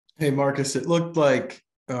Hey, Marcus, it looked like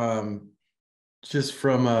just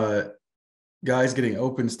from a guys getting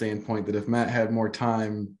open standpoint that if Matt had more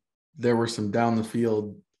time, there were some down the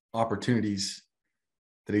field opportunities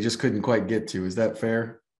that he just couldn't quite get to. Is that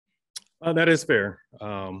fair? That is fair.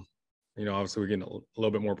 Obviously we're getting a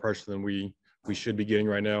little bit more pressure than we should be getting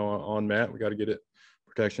right now on Matt. We got to get it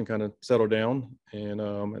protection kind of settled down, and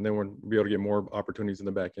then we'll be able to get more opportunities in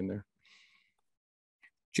the back end there.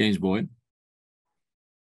 James Boyd.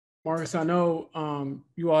 Marcus, I know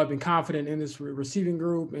you all have been confident in this receiving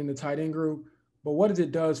group and the tight end group, but what does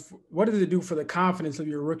it do for the confidence of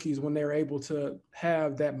your rookies when they're able to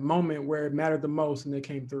have that moment where it mattered the most and they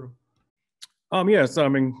came through? Yes, I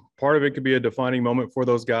mean, part of it could be a defining moment for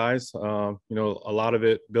those guys. A lot of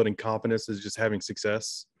it building confidence is just having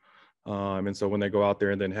success. And so when they go out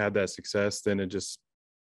there and then have that success, then it just,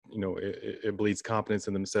 it bleeds confidence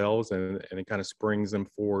in themselves and it kind of springs them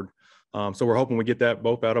forward. So we're hoping we get that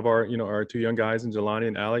both out of our two young guys in Jelani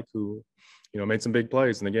and Alec, who, made some big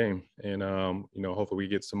plays in the game. And, hopefully we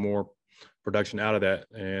get some more production out of that.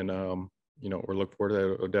 And, we're looking forward to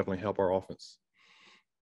that. It'll definitely help our offense.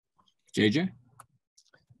 JJ?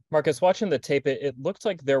 Marcus, watching the tape, it looked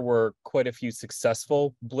like there were quite a few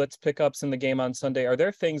successful blitz pickups in the game on Sunday. Are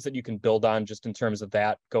there things that you can build on just in terms of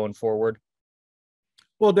that going forward?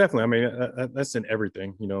 Well, definitely. I mean, that's in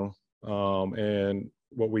everything, and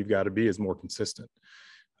what we've got to be is more consistent.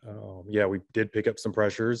 We did pick up some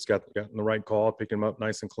pressures, got in the right call, picked them up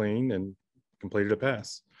nice and clean, and completed a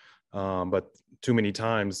pass. But too many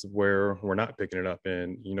times where we're not picking it up,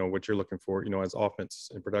 and what you're looking for, as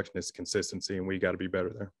offense and production is consistency, and we got to be better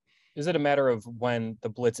there. Is it a matter of when the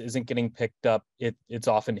blitz isn't getting picked up, it's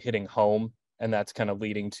often hitting home, and that's kind of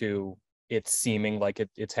leading to it seeming like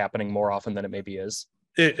it's happening more often than it maybe is?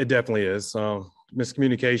 It definitely is.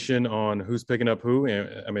 Miscommunication on who's picking up who,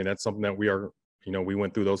 and I mean that's something that we are. We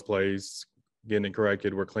went through those plays, getting it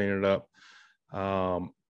corrected. We're cleaning it up. As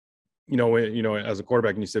a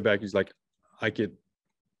quarterback and you sit back, he's like,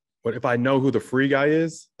 but if I know who the free guy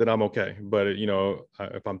is, then I'm okay. But,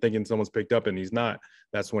 if I'm thinking someone's picked up and he's not,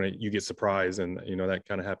 that's when you get surprised. And, that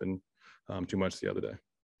kind of happened too much the other day.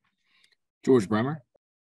 George Bremer.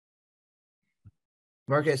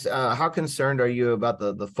 Marcus, how concerned are you about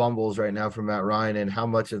the fumbles right now from Matt Ryan, and how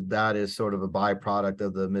much of that is sort of a byproduct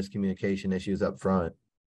of the miscommunication issues up front?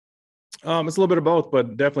 It's a little bit of both,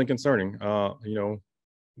 but definitely concerning.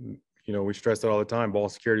 We stress it all the time. Ball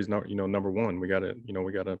security is not, number one. We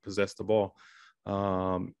gotta possess the ball.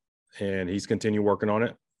 And he's continued working on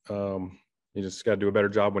it. He just got to do a better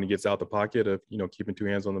job when he gets out the pocket of, keeping two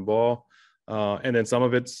hands on the ball. And then some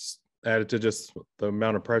of it's added to just the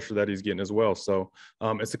amount of pressure that he's getting as well. So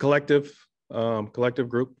it's a collective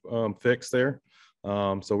group fix there.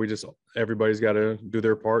 So everybody's got to do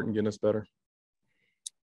their part in getting us better.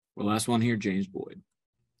 Well, last one here, James Boyd.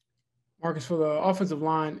 Marcus, for the offensive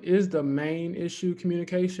line, is the main issue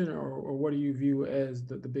communication, or what do you view as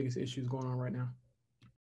the biggest issues going on right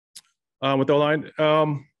now? With the line,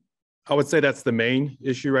 I would say that's the main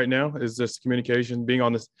issue right now is just communication, being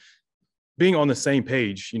on the same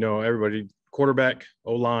page. Everybody, quarterback,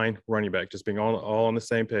 O-line, running back, just being all on the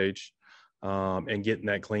same page, and getting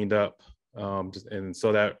that cleaned up. And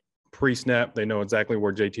so that pre-snap, they know exactly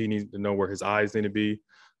where JT needs to know where his eyes need to be.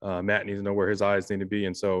 Matt needs to know where his eyes need to be.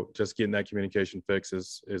 And so just getting that communication fix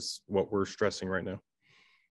is what we're stressing right now.